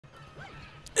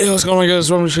Hey, what's going on,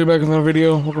 guys? Welcome to show you back with another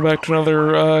video. Welcome back to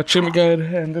another achievement guide,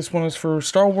 and this one is for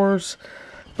Star Wars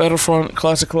Battlefront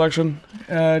Classic Collection.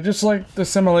 Just like the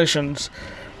simulations,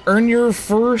 earn your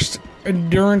first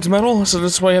endurance medal. So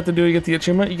this is what you have to do to get the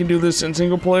achievement. You can do this in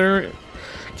single player,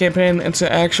 campaign,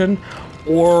 instant action,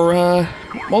 or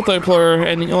multiplayer,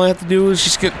 and you only have to do is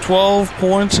just get 12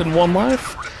 points in 1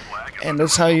 life, and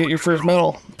that's how you get your first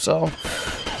medal. So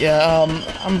yeah,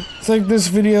 I think this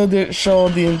video didn't show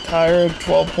the entire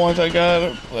 12 points I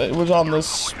got. It was on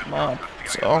this map,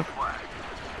 so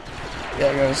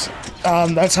yeah, guys.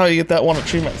 That's how you get that one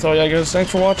achievement. So yeah, guys, thanks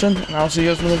for watching, and I'll see you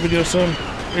guys in another video soon.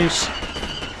 Peace.